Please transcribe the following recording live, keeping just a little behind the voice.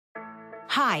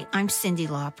Hi, I'm Cyndi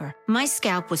Lauper. My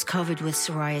scalp was covered with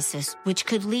psoriasis, which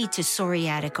could lead to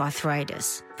psoriatic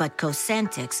arthritis. But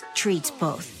Cosentyx treats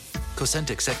both.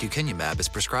 Cosentyx secukinumab is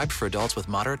prescribed for adults with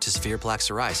moderate to severe plaque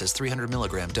psoriasis 300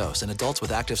 milligram dose and adults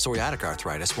with active psoriatic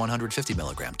arthritis 150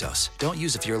 milligram dose. Don't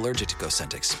use if you're allergic to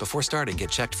Cosentyx. Before starting,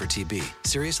 get checked for TB.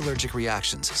 Serious allergic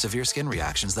reactions, severe skin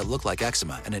reactions that look like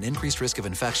eczema, and an increased risk of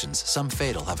infections, some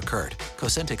fatal, have occurred.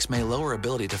 Cosentyx may lower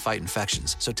ability to fight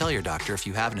infections, so tell your doctor if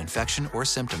you have an infection or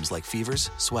symptoms like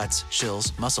fevers, sweats,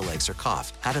 chills, muscle aches, or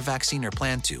cough, had a vaccine or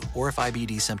plan to, or if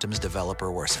IBD symptoms develop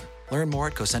or worsen. Learn more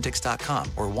at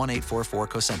Cosentyx.com or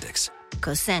 1-844-COSENTYX.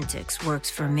 Cosentyx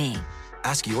works for me.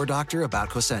 Ask your doctor about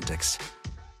Cosentyx.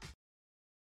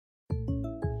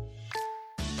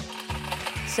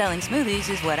 Selling smoothies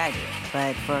is what I do.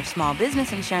 But for small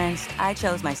business insurance, I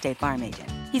chose my State Farm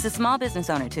agent. He's a small business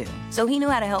owner too, so he knew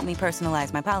how to help me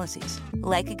personalize my policies.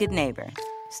 Like a good neighbor,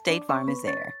 State Farm is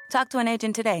there. Talk to an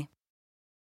agent today.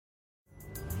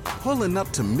 Pulling up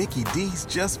to Mickey D's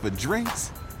just for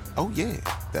drinks? Oh yeah,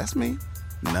 that's me.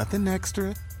 Nothing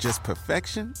extra, just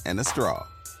perfection and a straw.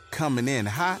 Coming in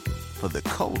hot for the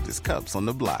coldest cups on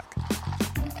the block.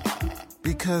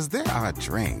 Because there are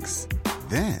drinks.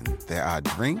 Then there are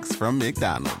drinks from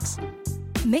McDonald's.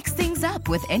 Mix things up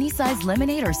with any size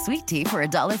lemonade or sweet tea for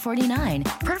 $1.49.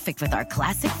 Perfect with our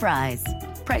classic fries.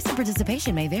 Price and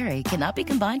participation may vary. Cannot be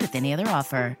combined with any other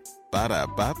offer.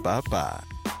 Ba-da-ba-ba-ba.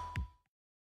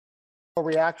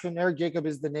 Reaction. Eric Jacob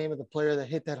is the name of the player that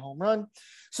hit that home run.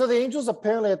 So the Angels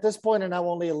apparently at this point are now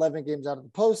only 11 games out of the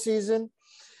postseason,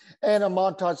 and a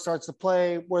montage starts to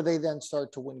play where they then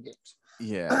start to win games.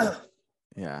 Yeah.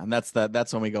 Yeah. And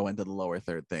that's when we go into the lower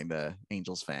third thing, the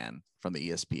Angels fan from the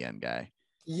ESPN guy.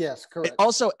 Yes, correct.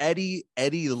 Also, Eddie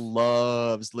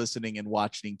loves listening and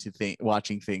watching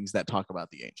things that talk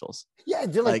about the Angels. Yeah,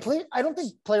 like I don't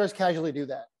think players casually do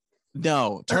that.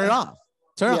 No, turn it off.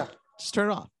 Turn it off. Just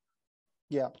turn it off.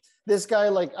 Yeah. This guy,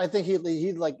 like, I think he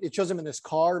like, it shows him in his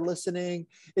car listening.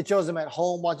 It shows him at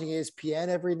home watching ESPN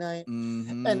every night.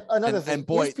 Mm-hmm. And another thing, and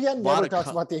boy, ESPN never talks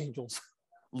about the Angels.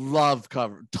 Love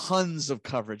cover, tons of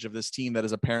coverage of this team that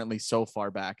is apparently so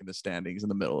far back in the standings in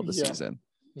the middle of the season.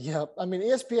 Yeah. I mean,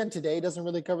 ESPN today doesn't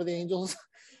really cover the Angels.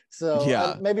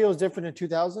 So maybe it was different in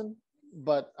 2000,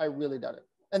 but I really doubt it.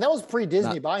 And that was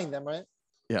pre-Disney buying them, right?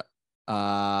 Yeah.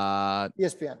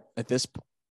 ESPN. At this point.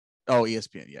 Oh,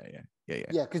 ESPN. Yeah.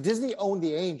 Yeah, because Disney owned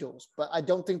the Angels, but I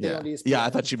don't think they owned ESPN. Yeah, I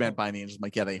thought you meant buying the Angels. I'm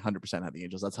like, yeah, they 100% had the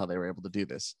Angels. That's how they were able to do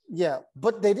this. Yeah,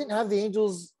 but they didn't have the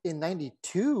Angels in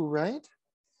 92, right?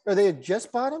 Or they had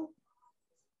just bought them?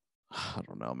 I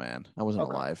don't know, man. I wasn't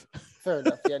alive. Fair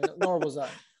enough. Yeah, nor was I.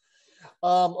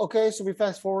 Okay, so we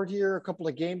fast forward here a couple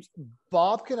of games.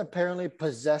 Bob can apparently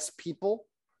possess people.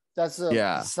 That's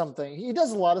something. He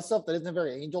does a lot of stuff that isn't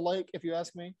very angel-like, if you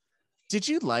ask me. Did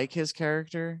you like his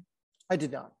character? I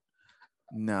did not.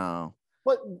 No.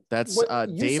 That's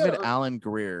David Allen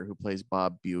Greer, who plays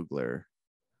Bob Bugler.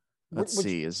 Let's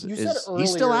see. Is he's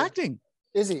still acting?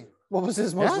 Is he? What was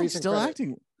his most recent still credit?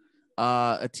 acting.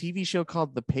 A TV show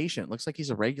called The Patient. Looks like he's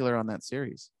a regular on that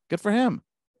series. Good for him.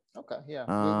 Okay, yeah.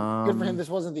 Good for him. This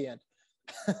wasn't the end.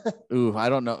 Ooh, I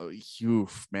don't know.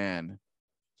 Oof, man.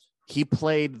 He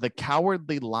played the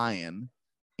Cowardly Lion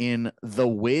in The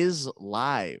Wiz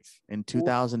Live in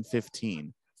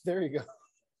 2015. There you go.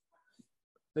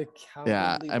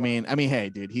 I mean, hey,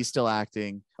 dude, he's still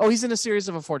acting. Oh, he's in a series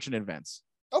of Unfortunate Events.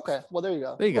 Okay, well, there you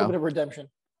go. There you go. A little bit of redemption.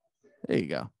 There you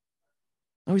go.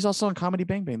 Oh, he's also on Comedy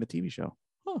Bang Bang, the TV show.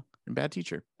 Oh, and Bad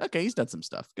Teacher. Okay, he's done some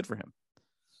stuff. Good for him.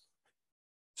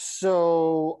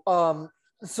 So,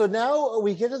 so now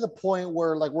we get to the point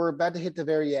where, like, we're about to hit the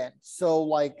very end. So,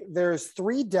 like, there's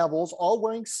 3 Devils all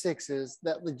wearing 6s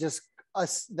that just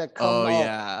that come. Oh up.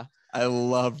 yeah, I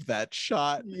loved that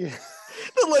shot. Yeah.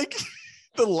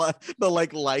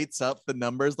 The lights up the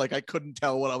numbers, like I couldn't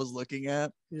tell what I was looking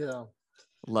at. Yeah,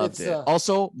 loved it.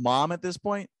 Also, mom at this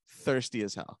point thirsty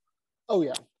as hell. Oh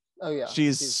yeah.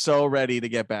 She's so ready to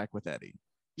get back with Eddie.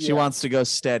 She wants to go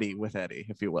steady with Eddie,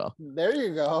 if you will. There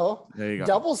you go.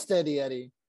 Double steady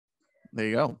Eddie. There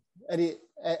you go. Eddie,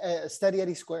 steady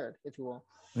Eddie squared, if you will.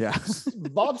 Yeah.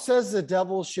 Bob says the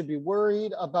Devils should be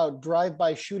worried about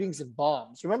drive-by shootings and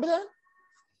bombs. Remember that?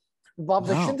 Bob's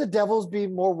like, shouldn't the Devils be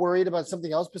more worried about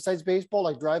something else besides baseball,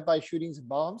 like drive-by shootings and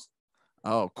bombs?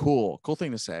 Oh, cool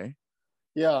thing to say.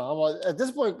 Yeah, I'm like, at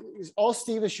this point, all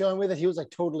Steve is showing me that he was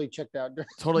like totally checked out.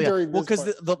 Totally. Well, because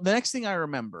the next thing I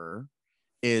remember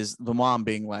is the mom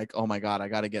being like, "Oh my God, I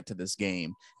got to get to this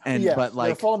game," and but like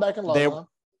they're falling back in love.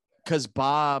 Because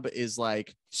Bob is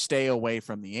like, stay away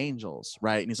from the Angels,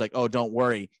 right? And he's like, "Oh, don't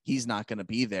worry, he's not going to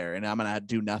be there, and I'm going to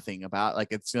do nothing about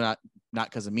it's not not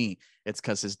because of me. It's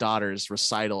because his daughter's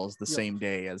recital is the same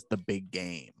day as the big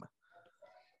game.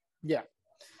 Yeah.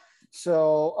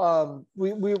 So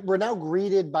we're now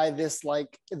greeted by this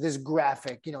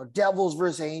graphic, Devils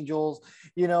versus Angels.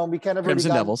 We kind of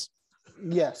Crimson Devils.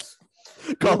 Yes.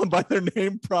 Call them by their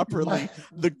name properly.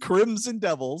 The Crimson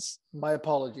Devils. My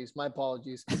apologies.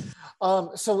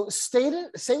 So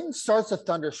Satan starts a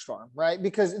thunderstorm, right?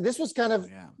 Because this was kind of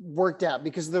worked out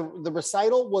because the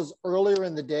recital was earlier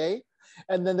in the day,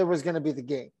 and then there was going to be the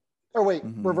game. Or wait,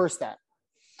 reverse that.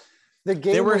 The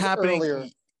game was happening earlier.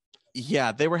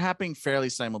 Yeah, they were happening fairly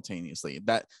simultaneously.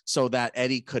 So that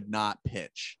Eddie could not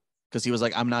pitch because he was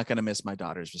like, I'm not going to miss my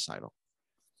daughter's recital.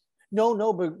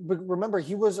 No, but remember,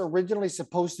 he was originally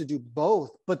supposed to do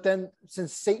both. But then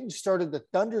since Satan started the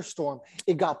thunderstorm,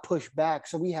 it got pushed back.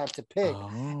 So we had to pick.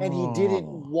 And he didn't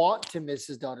want to miss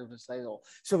his daughter's recital.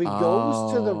 So he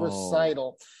goes to the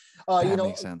recital. That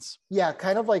makes sense. Yeah,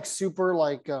 kind of like super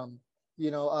what's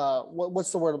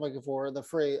the word I'm looking for? The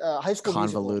phrase high school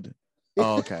convoluted.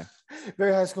 Oh, okay.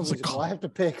 Very high school musical. I have to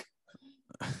pick.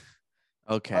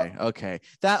 Okay.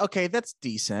 That's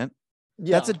decent.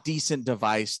 Yeah. That's a decent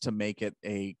device to make it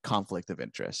a conflict of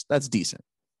interest. That's decent.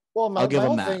 Well, my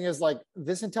whole thing is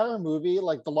this entire movie,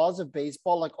 the laws of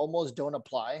baseball, almost don't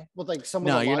apply with some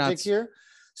of the logic here.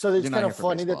 So it's kind of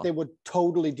funny that they would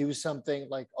totally do something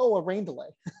like, a rain delay.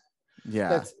 Yeah.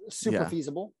 That's super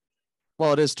feasible.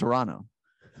 Well, it is Toronto.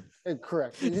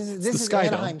 Correct. This is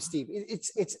Anaheim, Steve.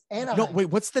 It's Anaheim. No, wait,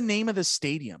 what's the name of the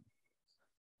stadium?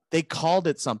 They called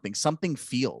it something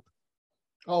Field.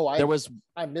 Oh,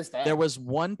 I missed that. There was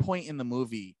one point in the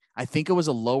movie, I think it was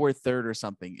a lower third or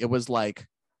something. It was like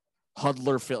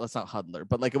Hudler Field. It's not Hudler,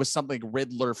 but it was something like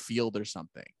Riddler Field or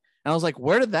something. And I was like,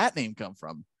 where did that name come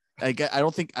from?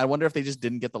 I wonder if they just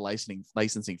didn't get the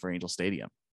licensing for Angel Stadium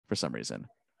for some reason.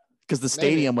 Because the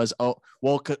stadium was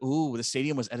the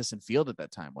stadium was Edison Field at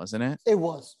that time, wasn't it? It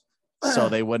was. So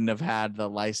they wouldn't have had the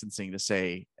licensing to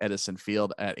say Edison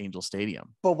Field at Angel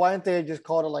Stadium. But why didn't they just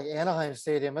call it Anaheim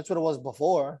Stadium? That's what it was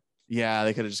before. Yeah,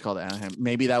 they could have just called it Anaheim.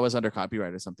 Maybe that was under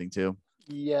copyright or something too.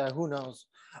 Yeah, who knows?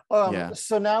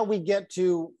 So now we get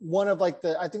to one of I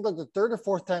think the third or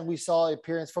fourth time we saw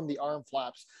appearance from the arm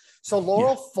flaps. So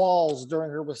Laurel falls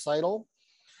during her recital.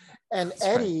 And that's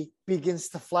Eddie begins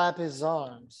to flap his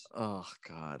arms. Oh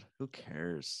God, who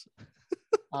cares?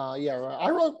 Yeah, right.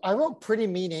 I wrote Pretty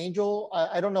Mean Angel.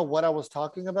 I don't know what I was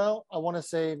talking about. I want to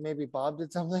say maybe Bob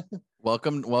did something.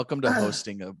 Welcome to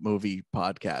hosting a movie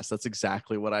podcast. That's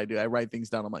exactly what I do. I write things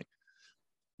down. I'm like,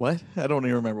 what? I don't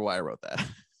even remember why I wrote that.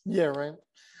 Yeah, right.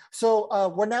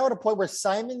 So we're now at a point where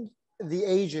Simon, the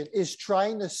agent, is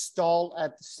trying to stall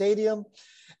at the stadium.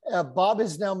 Bob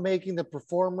is now making the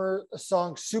performer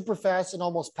song super fast and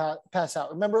almost pass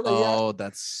out. Remember?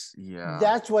 That's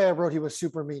why I wrote he was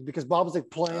super mean, because Bob was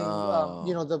playing,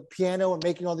 the piano and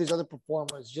making all these other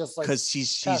performers just because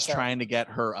she's trying to get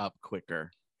her up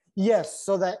quicker. Yes,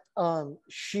 so that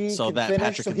she can finish,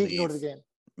 Patrick so he leave. can go to the game.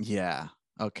 Yeah.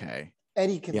 Okay.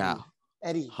 Eddie can leave.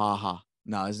 Eddie. Ha ha.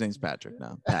 No, his name's Patrick.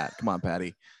 No, Pat. Come on,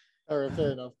 Patty. All right,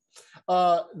 fair enough.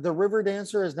 The river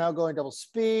dancer is now going double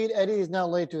speed. Eddie is now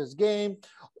late to his game.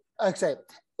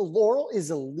 Laurel is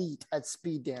elite at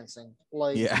speed dancing.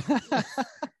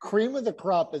 Cream of the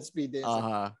crop at speed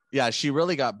dancing. Yeah, she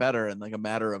really got better in a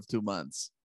matter of 2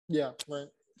 months. Yeah,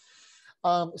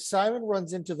 right. Simon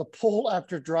runs into the pool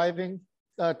after driving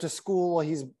to school while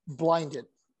he's blinded.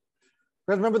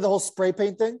 Remember the whole spray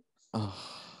paint thing?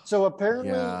 So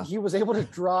apparently he was able to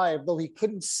drive, though he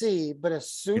couldn't see. But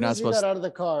as soon as he got out of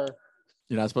the car,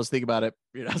 you're not supposed to think about it.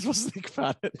 You're not supposed to think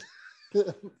about it.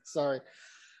 Sorry,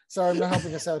 I'm not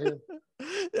helping us out here.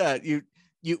 Yeah,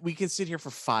 we can sit here for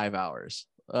 5 hours.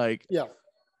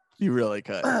 You really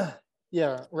could.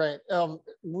 Yeah, right.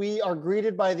 We are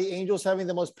greeted by the Angels having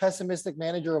the most pessimistic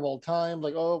manager of all time.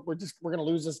 We're gonna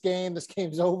lose this game. This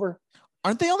game's over.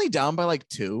 Aren't they only down by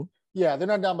 2? Yeah, they're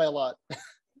not down by a lot.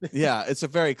 Yeah, it's a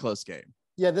very close game.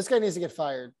 Yeah, this guy needs to get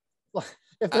fired.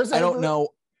 If there's I don't know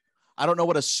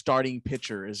what a starting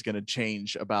pitcher is going to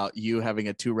change about you having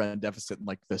a 2-run deficit in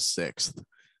the 6th.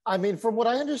 I mean, from what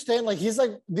I understand, he's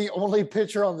the only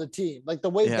pitcher on the team.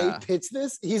 The way they pitch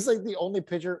this, he's the only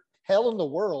pitcher in the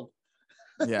world.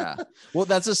 Yeah. Well,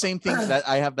 that's the same thing that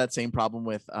I have that same problem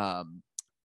with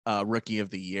Rookie of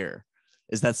the Year.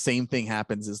 Is that same thing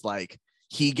happens is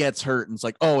he gets hurt and it's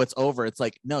it's over. It's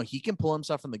no, he can pull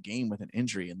himself from the game with an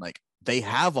injury, and they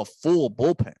have a full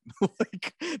bullpen.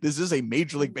 This is a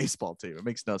Major League Baseball team. It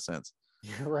makes no sense.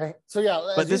 Right. So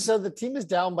but you said, the team is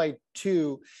down by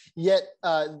 2, yet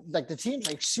the team's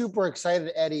super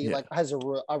excited. Eddie has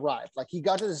arrived. He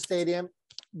got to the stadium.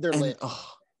 They're lit.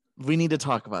 We need to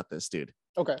talk about this, dude.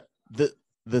 Okay.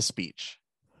 The speech.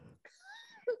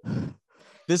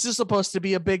 This is supposed to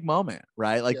be a big moment,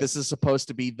 right? Like this is supposed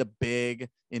to be the big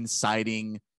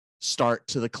inciting start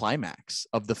to the climax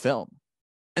of the film.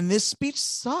 And this speech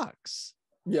sucks.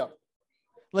 Yeah.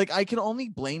 Like I can only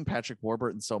blame Patrick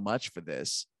Warburton so much for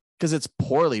this because it's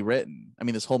poorly written. I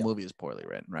mean, this whole movie is poorly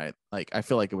written, right? Like I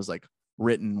feel like it was like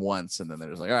written once and then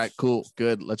there's like, all right, cool,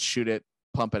 good. Let's shoot it,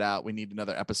 pump it out. We need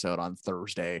another episode on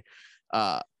Thursday.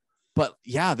 But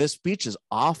yeah, this speech is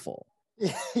awful.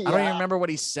 Yeah. I don't even remember what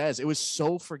he says. It was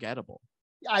so forgettable.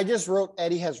 I just wrote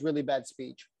Eddie has really bad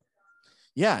speech.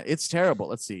 Yeah, it's terrible.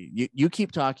 Let's see. You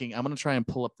keep talking. I'm going to try and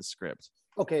pull up the script.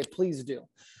 Okay, please do.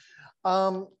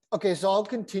 Okay, so I'll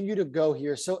continue to go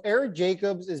here. So Eric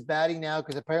Jacobs is batting now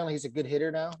because apparently he's a good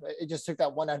hitter now. It just took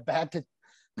that one at bat to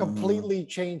completely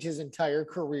change his entire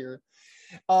career.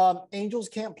 Angels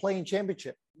can't play in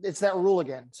championship. It's that rule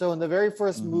again. So in the very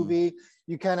first movie,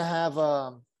 you kind of have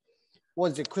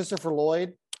what is it, Christopher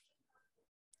Lloyd?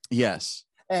 Yes.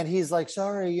 And he's like,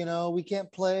 sorry, you know, we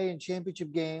can't play in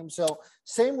championship games. So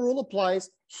same rule applies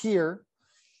here.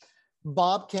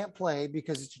 Bob can't play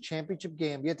because it's a championship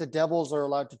game. Yet the Devils are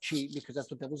allowed to cheat because that's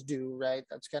what Devils do, right?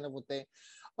 That's kind of what they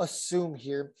assume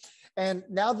here. And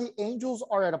now the Angels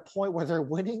are at a point where they're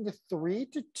winning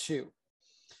 3-2.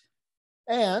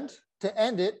 And to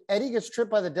end it, Eddie gets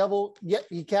tripped by the Devil, yet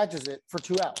he catches it for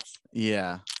 2 outs.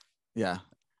 Yeah. Yeah.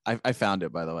 I found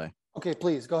it, by the way. Okay,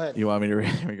 please go ahead. You want me to read?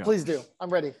 Here we go. Please do. I'm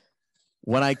ready.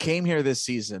 When I came here this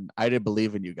season, I didn't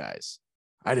believe in you guys.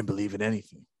 I didn't believe in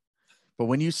anything. But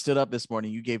when you stood up this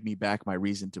morning, you gave me back my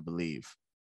reason to believe.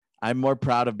 I'm more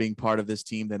proud of being part of this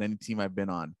team than any team I've been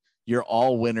on. You're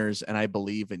all winners, and I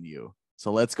believe in you.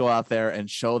 So let's go out there and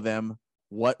show them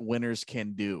what winners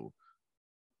can do.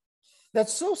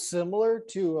 That's so similar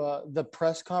to the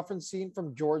press conference scene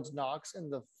from George Knox in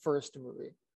the first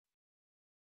movie.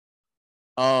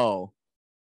 Oh,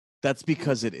 that's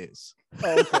because it is.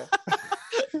 Oh, okay.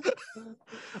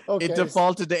 Okay. It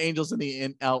defaulted to Angels in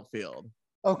the outfield.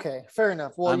 Okay, fair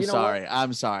enough. Well, I'm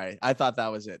sorry. I thought that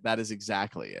was it. That is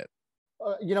exactly it.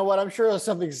 You know what? I'm sure it was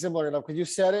something similar enough because you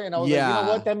said it, and I was like, you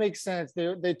know what? That makes sense.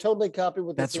 They totally copied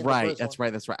what. That's right. That's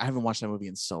right. That's right. I haven't watched that movie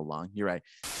in so long. You're right.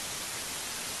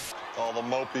 All the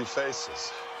mopey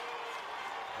faces.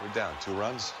 We're down 2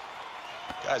 runs.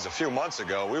 Guys, a few months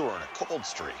ago, we were in a cold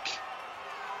streak.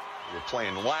 We were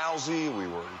playing lousy. We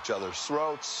were at each other's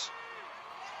throats.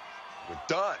 We're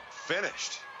done.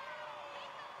 Finished.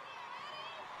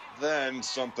 Then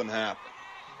something happened.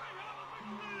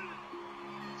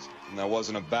 Something that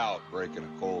wasn't about breaking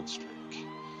a cold streak. It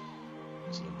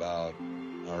wasn't about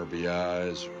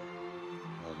RBIs or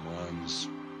home runs.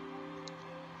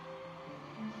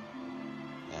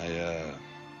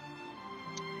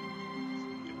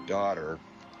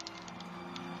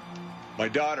 My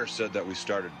daughter said that we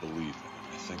started believing, and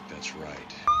I think that's right.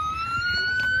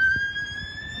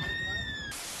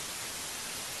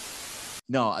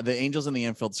 No, the Angels in the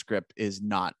Infield script is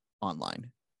not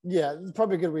online. Yeah,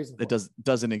 probably a good reason. It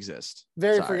doesn't exist.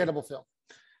 Very forgettable film.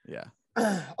 Yeah.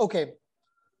 Okay.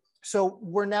 So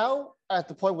we're now at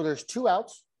the point where there's 2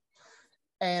 outs.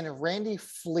 And Randy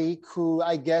Fleek, who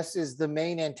I guess is the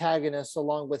main antagonist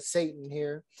along with Satan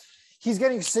here, he's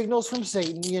getting signals from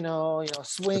Satan,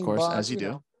 swing. Of course, bunt, as you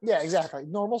do. Yeah, exactly.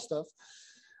 Normal stuff.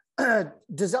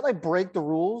 Does that like break the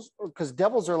rules? Because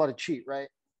Devils are allowed to cheat, right?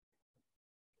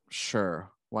 Sure.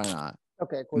 Why not?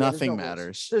 Okay, cool. Nothing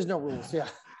matters. There's no rules. Yeah.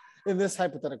 In this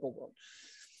hypothetical world.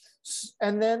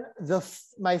 And then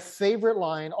my favorite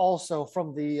line also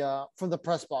from the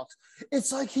press box.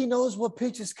 It's like he knows what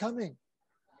pitch is coming.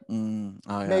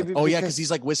 Oh yeah. Because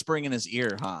he's like whispering in his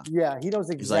ear, huh? Yeah, he knows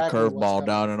exactly. He's like curveball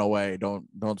down and away.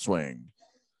 Don't swing.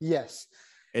 Yes.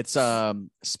 It's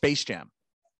Space Jam.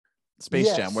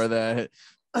 Jam, where the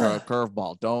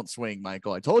curveball, don't swing,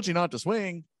 Michael. I told you not to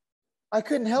swing. I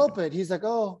couldn't help it. He's like,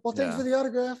 oh, well, thanks for the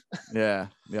autograph. Yeah.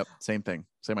 Yep. Same thing.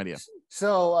 Same idea.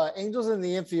 So Angels in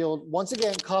the Infield, once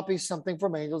again, copies something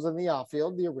from Angels in the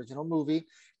Outfield, the original movie,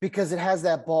 because it has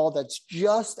that ball that's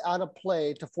just out of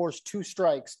play to force 2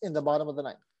 strikes in the bottom of the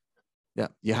 9th. Yeah,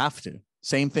 you have to.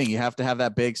 Same thing. You have to have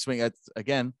that big swing.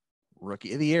 Again,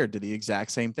 Rookie of the Year did the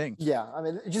exact same thing. Yeah. I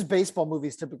mean, just baseball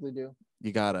movies typically do.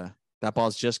 That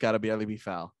ball's just got to barely be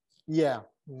foul. Yeah.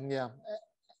 Yeah.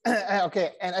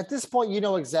 Okay. And at this point, you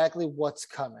know exactly what's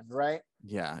coming, right?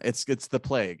 Yeah. It's the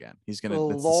play again. He's going to.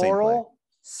 Laurel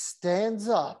stands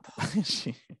up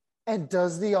and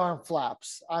does the arm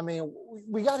flaps. I mean,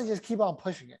 we got to just keep on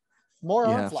pushing it. More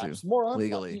arm flaps.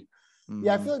 Legally.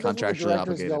 Yeah, I feel like that's what the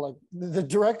directors yell. Like the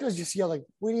directors just yell like,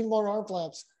 "We need more arm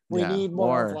flaps. We need more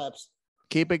arm flaps."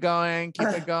 Keep it going. Keep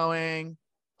it going.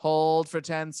 Hold for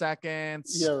 10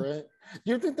 seconds. Yeah, right.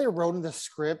 Do you think they wrote in the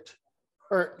script,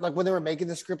 or like when they were making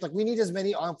the script, like we need as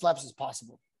many arm flaps as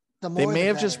possible? They may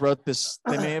have just wrote this.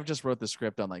 They may have just wrote the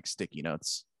script on like sticky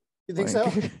notes. You think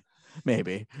so?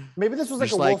 Maybe this was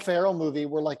like a Will Ferrell movie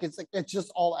where like it's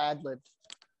just all ad lib.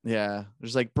 Yeah,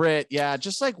 there's like Brit. Yeah,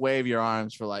 just like wave your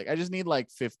arms for like I just need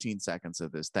like 15 seconds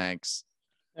of this. Thanks.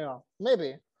 Yeah,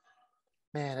 maybe.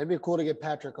 Man, it'd be cool to get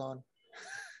Patrick on.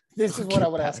 This is what I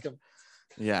would ask him.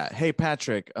 Yeah. Hey,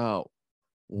 Patrick. Oh,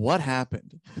 what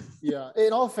happened? Yeah.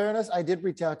 In all fairness, I did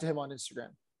reach out to him on Instagram.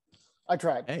 I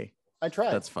tried. Hey, I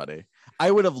tried. That's funny. I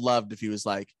would have loved if he was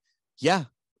like, yeah.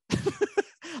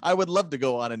 I would love to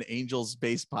go on an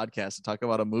Angels-based podcast to talk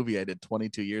about a movie I did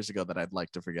 22 years ago that I'd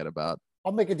like to forget about.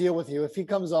 I'll make a deal with you. If he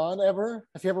comes on ever,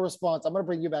 if you have a response, I'm going to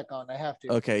bring you back on. I have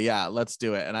to. Okay. Yeah, let's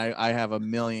do it. And I have a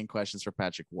million questions for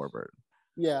Patrick Warburton.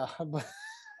 Yeah.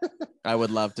 I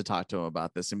would love to talk to him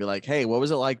about this and be like, hey, what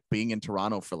was it like being in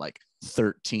Toronto for like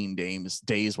 13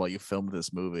 days while you filmed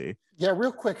this movie? Yeah,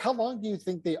 real quick. How long do you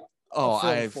think they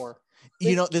filmed for?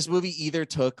 You know, this movie either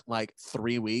took like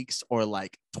 3 weeks or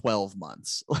like 12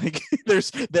 months. Like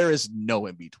there is no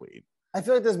in between. I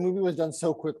feel like this movie was done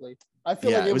so quickly. I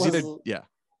feel like it was either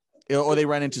or they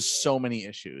ran into so many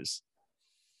issues.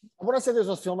 I want to say this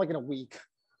was filmed like in a week.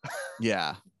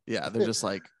 Yeah. They're just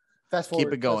like, fast forward,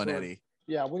 keep it going, Eddie.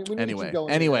 Yeah. We need anyway, to keep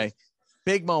going. Anyway,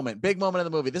 big moment of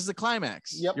the movie. This is the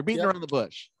climax. Yep, You're beating around the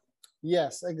bush.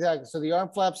 Yes, exactly. So the arm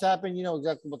flaps happen. You know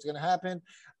exactly what's going to happen.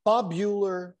 Bob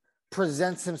Bueller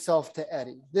presents himself to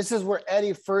Eddie. This is where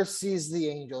Eddie first sees the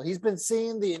Angel. He's been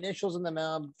seeing the initials in the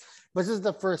mound, but this is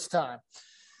the first time.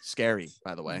 Scary,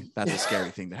 by the way. That's a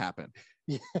scary thing to happen.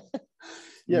 Yeah.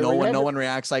 No one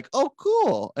reacts like, oh,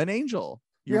 cool, an angel.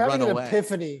 You're having an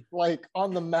epiphany, like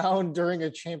on the mound during a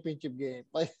championship game.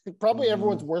 Like probably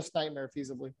everyone's worst nightmare,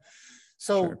 feasibly.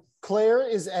 So sure. Claire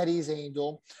is Eddie's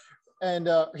angel, and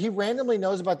he randomly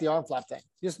knows about the arm flap thing.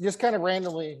 Just kind of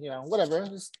randomly, whatever.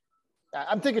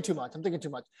 I'm thinking too much.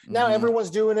 Now everyone's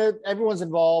doing it. Everyone's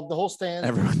involved. The whole stand.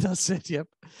 Everyone does it. Yep.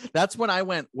 That's when I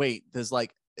went, wait,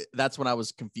 that's when I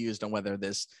was confused on whether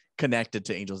this connected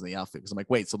to Angels in the Outfield. Because I'm like,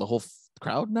 wait, so the whole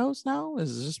crowd knows now?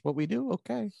 Is this what we do?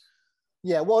 Okay.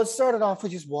 Yeah, well, it started off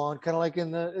with just one, kind of like in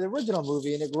the original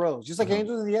movie, and it grows. Just like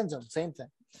Angels in the End Zone, same thing.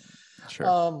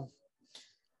 Sure.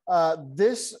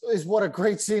 This is what a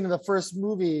great scene in the first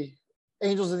movie,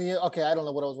 Angels in the End. Okay, I don't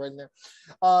know what I was writing there.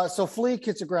 So Fleek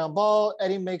hits a ground ball.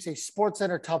 Eddie makes a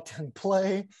SportsCenter top 10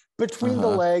 play between the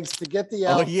legs to get the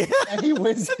out, and he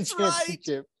wins the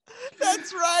championship.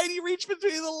 That's right. He reached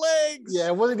between the legs. Yeah,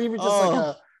 it wasn't even just like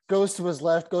a goes to his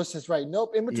left, goes to his right.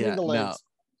 Nope, in between the legs. No.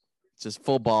 Just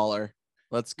full baller.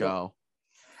 Let's go.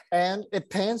 And it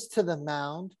pans to the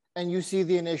mound, and you see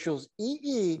the initials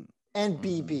EE and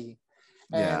BB.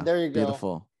 And there you go.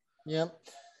 Beautiful. Yep.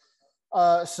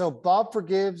 So Bob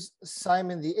forgives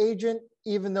Simon the agent,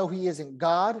 even though he isn't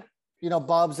God.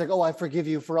 Bob's like, oh, I forgive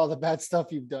you for all the bad stuff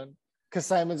you've done. Because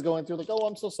Simon's going through like, oh,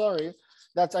 I'm so sorry.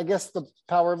 That's, I guess, the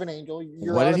power of an angel.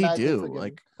 What did he do?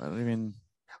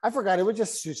 I forgot. It was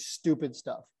just stupid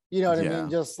stuff. You know what I mean?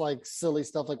 Just like silly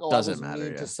stuff like, oh, I was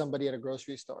mean to somebody at a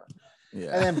grocery store.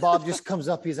 Yeah. And then Bob just comes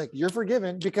up. He's like, you're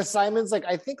forgiven. Because Simon's like,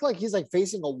 I think like he's like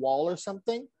facing a wall or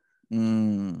something.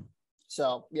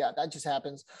 So, yeah, that just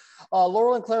happens.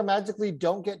 Laurel and Claire magically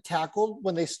don't get tackled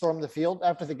when they storm the field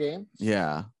after the game.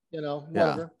 Yeah.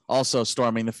 Whatever. Also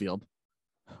storming the field.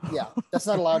 Yeah, that's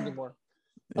not allowed anymore.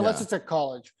 Unless it's at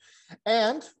college.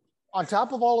 And on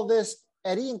top of all of this,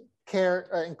 Eddie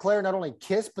and Claire not only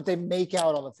kiss, but they make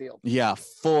out on the field. Yeah,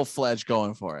 full-fledged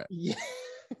going for it. Yeah.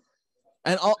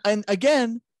 And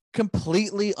again,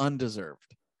 completely undeserved.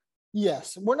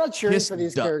 Yes, we're not cheering for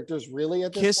these characters really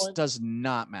at this point. Kiss does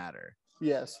not matter.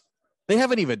 Yes. They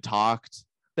haven't even talked.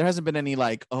 There hasn't been any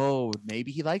like, oh,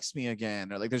 maybe he likes me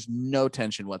again. Or like there's no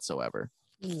tension whatsoever.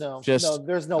 No, there's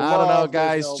no love. I don't know,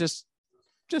 guys.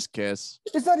 Just kiss.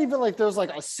 It's not even like there's like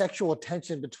a sexual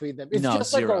tension between them. It's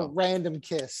just like a random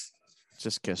kiss.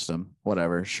 Just kissed them.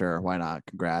 Whatever. Sure. Why not?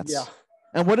 Congrats. Yeah.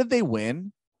 And what did they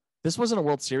win? This wasn't a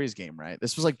World Series game, right?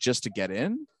 This was like just to get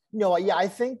in. No, yeah, I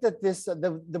think that this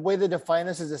the way they define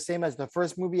this is the same as the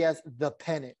first movie as the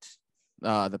pennant.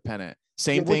 The pennant.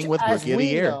 Same thing with Rookie of the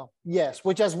Year. Yes,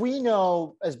 which as we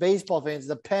know as baseball fans,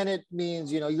 the pennant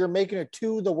means you're making it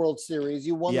to the World Series.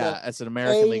 You won it's an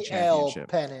American League championship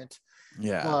pennant.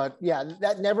 Yeah. But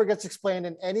that never gets explained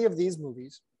in any of these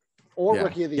movies or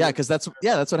Rookie of the Year. Yeah, because that's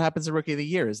what happens in Rookie of the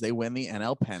Year is they win the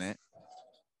NL pennant.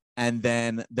 And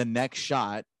then the next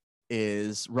shot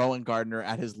is Rowan Gardner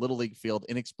at his little league field,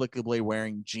 inexplicably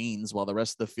wearing jeans while the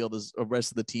rest of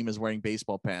the team is wearing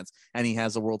baseball pants, and he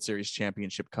has a World Series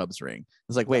championship Cubs ring.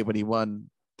 It's like, wait, but he won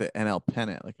the NL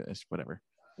pennant, like this, whatever.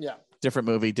 Yeah. Different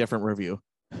movie, different review.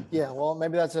 Yeah. Well,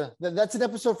 maybe that's an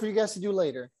episode for you guys to do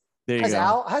later. There you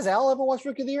go. Has Al ever watched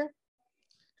Rookie of the Year?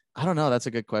 I don't know. That's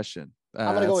a good question.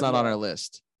 I'm gonna go. It's not no. on our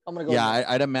list. I'm gonna go. Yeah,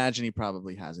 I'd imagine he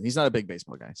probably hasn't. He's not a big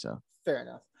baseball guy, so fair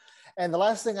enough. And the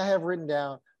last thing I have written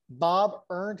down: Bob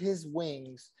earned his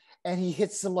wings, and he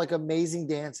hits some like amazing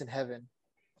dance in heaven.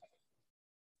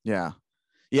 Yeah,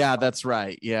 that's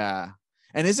right. Yeah,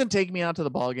 and isn't Take Me Out to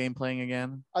the Ball Game playing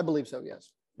again? I believe so.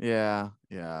 Yes. Yeah.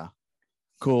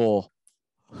 Cool.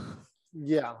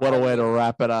 Yeah. What a way to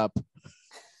wrap it up.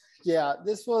 Yeah,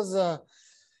 this was a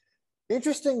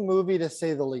interesting movie to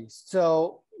say the least.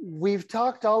 So we've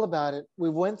talked all about it. We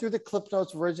went through the Clip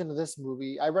Notes version of this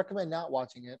movie. I recommend not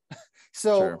watching it.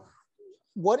 So Sure.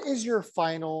 What is your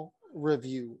final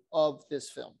review of this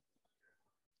film?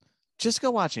 Just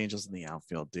go watch Angels in the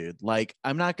Outfield, dude. Like,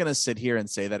 I'm not going to sit here and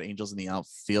say that Angels in the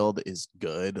Outfield is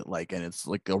good, like, and it's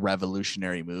like a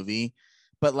revolutionary movie,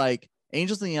 but like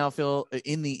Angels in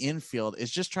the Infield is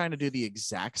just trying to do the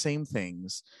exact same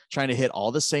things, trying to hit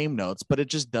all the same notes, but it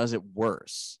just does it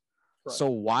worse. Right. So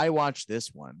why watch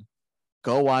this one?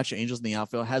 Go watch Angels in the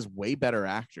Outfield. It has way better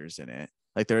actors in it.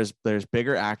 Like there's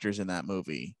bigger actors in that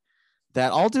movie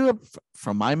that all do it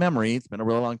from my memory. It's been a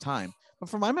really long time, but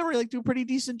from my memory, like do a pretty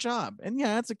decent job. And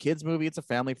yeah, it's a kid's movie. It's a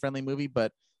family friendly movie,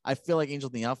 but I feel like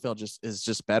Angels in the Outfield is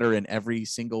just better in every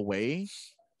single way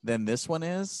than this one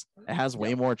is. It has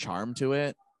way more charm to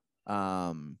it.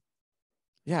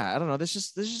 Yeah, I don't know. This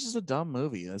is just a dumb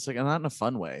movie. It's like not in a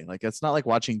fun way. Like it's not like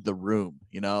watching The Room,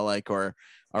 like or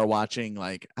watching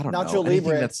like I don't Nacho know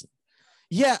Libre. That's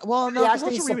well, no,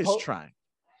 Nacho Libre is trying.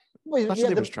 Nacho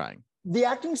Libre's trying. The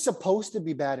acting's supposed to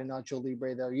be bad in Nacho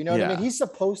Libre, though. You know what I mean? He's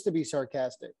supposed to be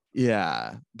sarcastic.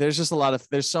 Yeah, there's just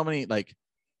there's so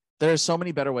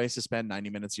many better ways to spend 90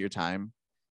 minutes of your time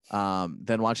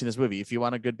than watching this movie. If you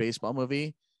want a good baseball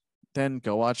movie, then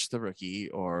go watch The Rookie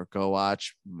or go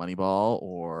watch Moneyball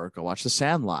or go watch The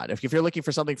Sandlot. If you're looking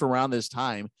for something from around this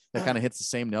time that kind of hits the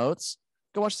same notes,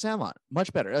 go watch The Sandlot.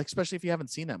 Much better, especially if you haven't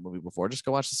seen that movie before. Just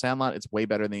go watch The Sandlot. It's way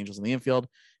better than Angels in the Infield.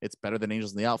 It's better than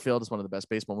Angels in the Outfield. It's one of the best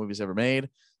baseball movies ever made.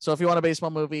 So if you want a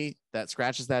baseball movie that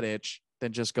scratches that itch,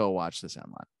 then just go watch The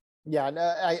Sandlot. Yeah, no,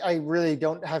 I really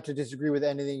don't have to disagree with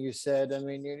anything you said. I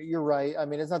mean, you're right. I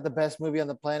mean, it's not the best movie on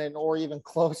the planet or even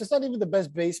close. It's not even the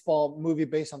best baseball movie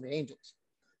based on the Angels.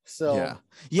 So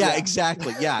yeah,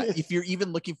 exactly. Yeah. If you're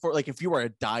even looking for, like, if you are a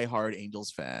diehard Angels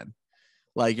fan,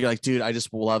 like you're like, dude, I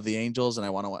just love the Angels and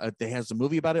I want to, they has a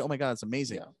movie about it. Oh my God, it's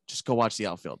amazing. Yeah. Just go watch The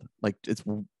Outfield. Like it's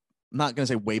I'm not going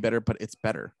to say way better, but it's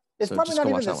better. It's probably not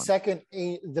even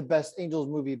the best Angels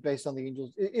movie based on the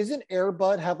Angels. Isn't Air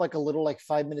Bud have like a little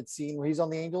 5-minute scene where he's on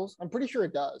the Angels? I'm pretty sure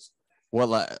it does.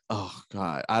 Well, oh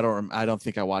God, I don't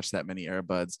think I watched that many Air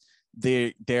Buds.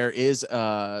 There is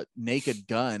Naked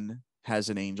Gun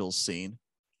has an Angels scene.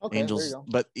 Okay, Angels, there you go.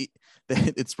 but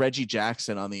it's Reggie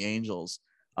Jackson on the Angels.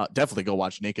 Definitely go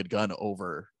watch Naked Gun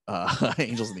over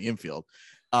Angels in the Infield.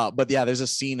 But yeah, there's a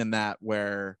scene in that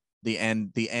where the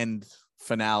end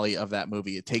finale of that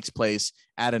movie, it takes place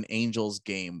at an Angels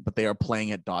game, but they are playing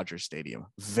at Dodger Stadium.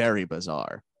 Very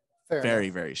bizarre.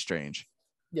 Very, very strange.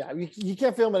 Yeah, you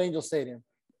can't film at Angel Stadium.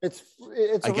 It's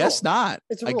I guess not.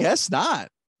 I guess not.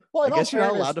 Well, I guess you're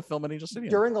not allowed to film at Angel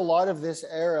Stadium. During a lot of this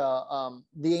era,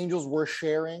 the Angels were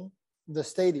sharing the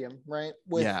stadium, right,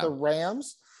 with the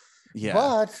Rams. Yeah.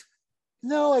 But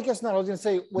no, I guess not. I was going to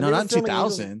say no, not in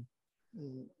 2000.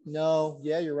 No,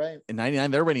 yeah, you're right. In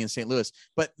 99, they're already in St. Louis.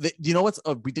 But you know what's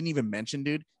we didn't even mention,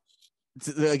 dude?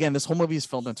 Again, this whole movie is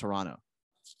filmed in Toronto.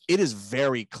 It is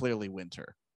very clearly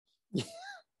winter.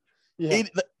 Yeah.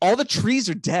 All the trees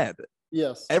are dead.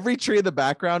 Yes. Every tree in the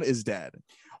background is dead.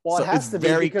 Well, so it has to be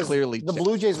very clearly the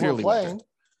Blue Jays were playing. Winter.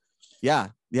 Yeah,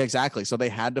 exactly. So they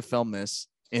had to film this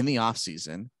in the off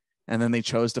season, and then they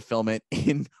chose to film it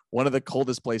in one of the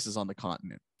coldest places on the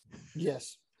continent.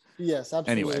 Yes,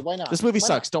 absolutely. Anyway, why not? This movie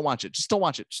sucks. Don't watch it. Just don't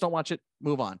watch it. Just don't watch it.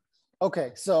 Move on.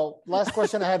 Okay, so last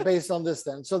question I had based on this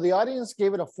then. So the audience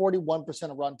gave it a 41%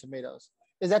 of Rotten Tomatoes.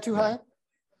 Is that too high?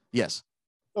 Yes.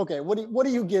 Okay, what are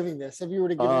you giving this if you were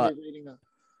to give it a rating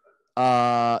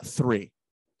of? 3.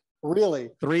 Really?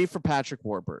 3 for Patrick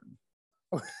Warburton.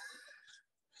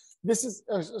 Is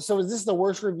this the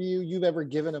worst review you've ever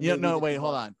given a movie? No, wait,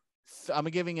 hold on. I'm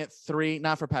giving it 3,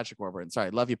 not for Patrick Warburton.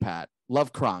 Sorry, love you, Pat.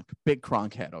 Love Kronk, big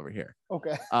Kronk head over here.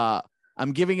 Okay.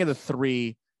 I'm giving it a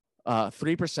 3%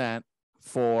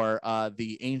 for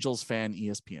the Angels fan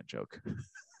ESPN joke.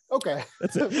 Okay.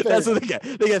 That's it. That's what they get.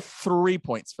 They get 3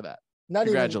 points for that.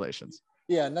 Congratulations.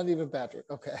 Not even Patrick.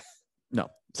 Okay. No,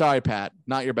 sorry, Pat.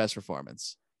 Not your best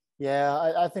performance.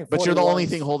 Yeah, I think. But you're the only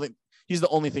thing holding. He's the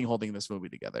only thing holding this movie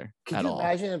together. Could you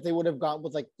imagine if they would have gone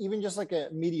with like even just like a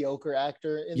mediocre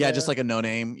actor? Yeah, just like a no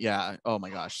name. Yeah. Oh my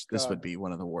gosh, this would be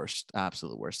one of the worst,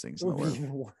 absolute worst things in the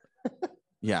world.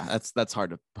 Yeah, that's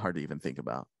hard to even think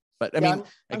about. But I mean,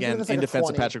 again, in defense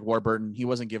of Patrick Warburton, he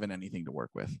wasn't given anything to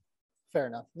work with. Fair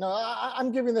enough. No,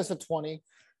 I'm giving this a 20,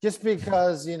 just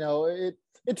because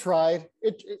it tried.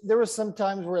 There were some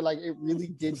times where like it really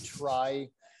did try.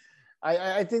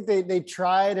 I think they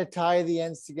try to tie the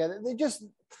ends together. They just,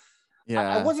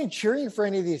 I wasn't cheering for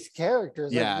any of these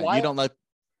characters. Yeah, like, you don't like.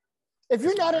 If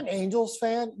you're not an Angels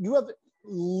fan, you have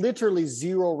literally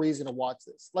zero reason to watch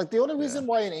this. Like the only reason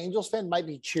why an Angels fan might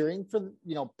be cheering for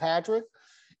Patrick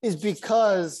is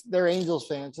because they're Angels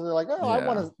fans. So they're like, I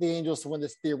want the Angels to win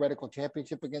this theoretical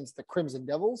championship against the Crimson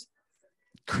Devils.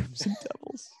 Crimson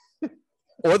Devils.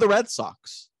 Or the Red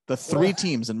Sox. The 3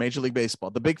 teams in Major League Baseball,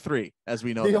 the big 3, as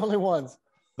we know. The only ones.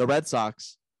 The Red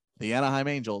Sox, the Anaheim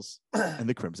Angels, and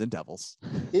the Crimson Devils.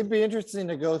 It'd be interesting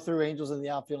to go through Angels in the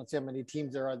outfield and see how many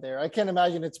teams there are there. I can't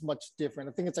imagine it's much different.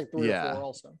 I think it's like 3 or 4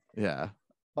 also. Yeah.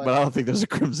 But I don't think there's a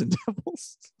Crimson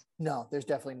Devils. No, there's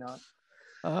definitely not.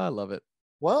 I love it.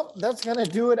 Well, that's going to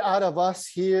do it out of us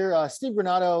here. Steve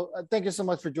Granado, thank you so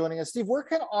much for joining us. Steve, where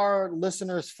can our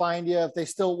listeners find you if they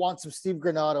still want some Steve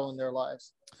Granado in their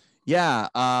lives?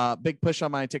 Yeah, big push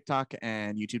on my TikTok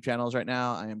and YouTube channels right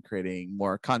now. I am creating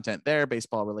more content there,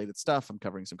 baseball related stuff. I'm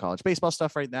covering some college baseball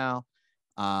stuff right now.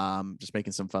 Just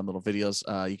making some fun little videos.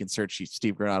 You can search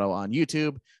Steve Granado on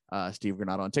YouTube, Steve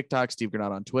Granado on TikTok, Steve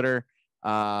Granado on Twitter.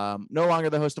 No longer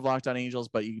the host of Locked On Angels,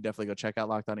 but you can definitely go check out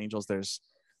Locked On Angels. There's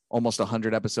almost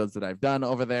 100 episodes that I've done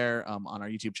over there on our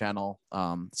YouTube channel.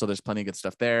 So there's plenty of good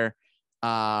stuff there.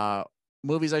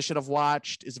 Movies I Should Have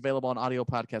Watched is available on audio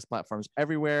podcast platforms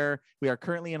everywhere. We are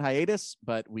currently in hiatus,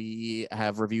 but we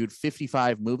have reviewed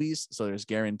 55 movies. So there's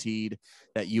guaranteed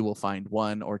that you will find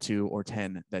 1 or 2 or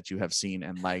 10 that you have seen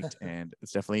and liked. And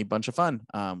it's definitely a bunch of fun.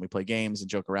 We play games and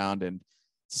joke around, and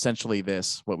it's essentially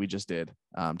what we just did,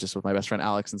 just with my best friend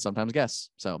Alex and sometimes guests.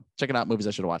 So check it out. Movies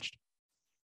I Should Have Watched.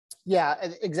 Yeah,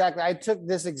 exactly. I took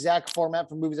this exact format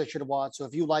for Movies I Should Have Watched. So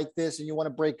if you like this and you want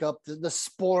to break up the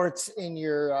sports in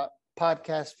your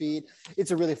podcast feed,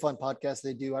 it's a really fun podcast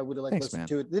they do. I would like listen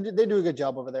to it. They do a good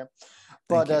job over there.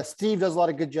 But Steve does a lot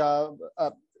of good job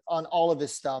on all of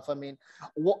this stuff. I mean,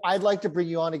 I'd like to bring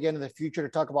you on again in the future to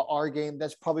talk about Our Game.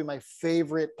 That's probably my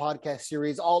favorite podcast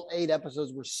series. All 8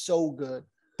 episodes were so good.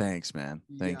 Thanks, man.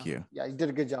 Thank you. Yeah, you did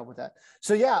a good job with that.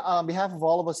 So yeah, on behalf of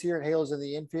all of us here at Halos in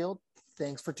the Infield,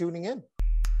 thanks for tuning in.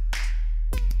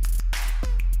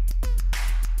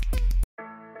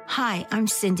 Hi, I'm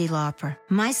Cyndi Lauper.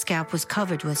 My scalp was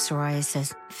covered with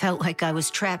psoriasis. Felt like I was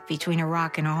trapped between a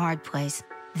rock and a hard place.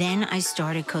 Then I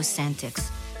started Cosentyx.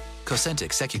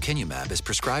 Cosentyx secukinumab is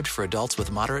prescribed for adults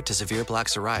with moderate to severe plaque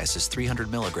psoriasis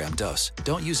 300 milligram dose.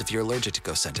 Don't use if you're allergic to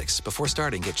Cosentyx. Before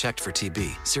starting, get checked for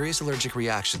TB. Serious allergic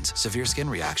reactions, severe skin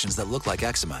reactions that look like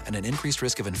eczema, and an increased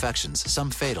risk of infections, some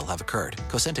fatal, have occurred.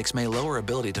 Cosentyx may lower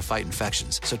ability to fight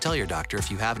infections, so tell your doctor if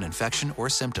you have an infection or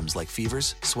symptoms like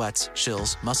fevers, sweats,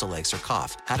 chills, muscle aches, or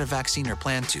cough, had a vaccine or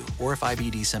plan to, or if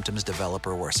IBD symptoms develop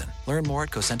or worsen. Learn more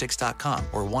at Cosentyx.com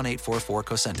or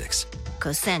 1-844-COSENTYX.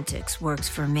 Cosentyx works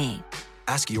for me.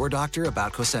 Ask your doctor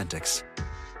about Cosentyx.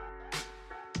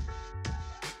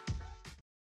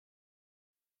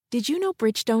 Did you know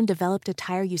Bridgestone developed a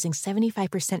tire using 75%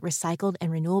 recycled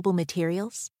and renewable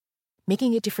materials?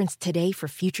 Making a difference today for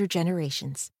future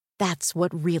generations. That's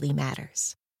what really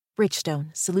matters.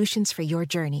 Bridgestone, solutions for your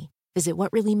journey. Visit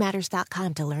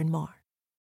whatreallymatters.com to learn more.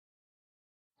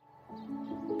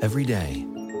 Every day,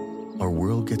 our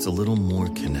world gets a little more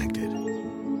connected,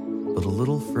 but a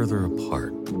little further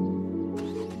apart.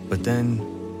 But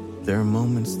then, there are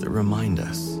moments that remind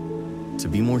us to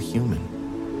be more human.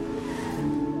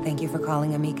 Thank you for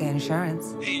calling Amica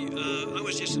Insurance. Hey, I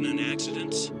was just in an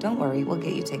accident. Don't worry, we'll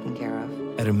get you taken care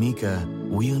of. At Amica,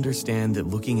 we understand that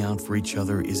looking out for each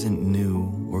other isn't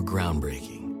new or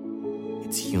groundbreaking.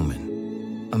 It's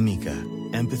human. Amica,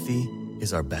 empathy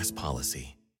is our best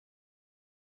policy.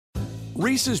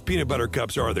 Reese's peanut butter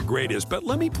cups are the greatest, but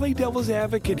let me play devil's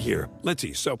advocate here. Let's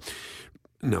see. So,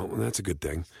 no, that's a good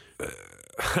thing.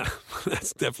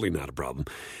 That's definitely not a problem.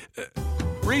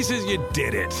 Reese's, you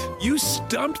did it. You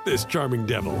stumped this charming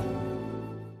devil.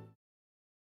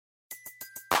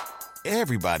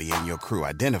 Everybody in your crew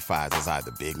identifies as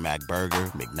either Big Mac Burger,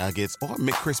 McNuggets, or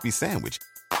McCrispy Sandwich.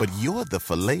 But you're the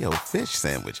Filet-O-Fish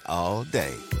Sandwich all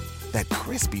day. That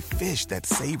crispy fish, that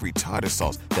savory tartar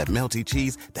sauce, that melty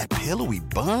cheese, that pillowy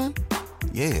bun.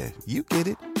 Yeah, you get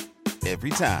it.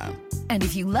 Every time. And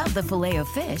if you love the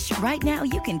Filet-O-Fish, right now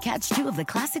you can catch 2 of the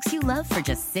classics you love for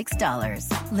just $6.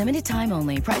 Limited time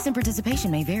only. Price and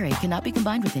participation may vary. Cannot be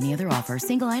combined with any other offer.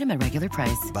 Single item at regular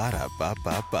price.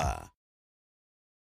 Ba-da-ba-ba-ba.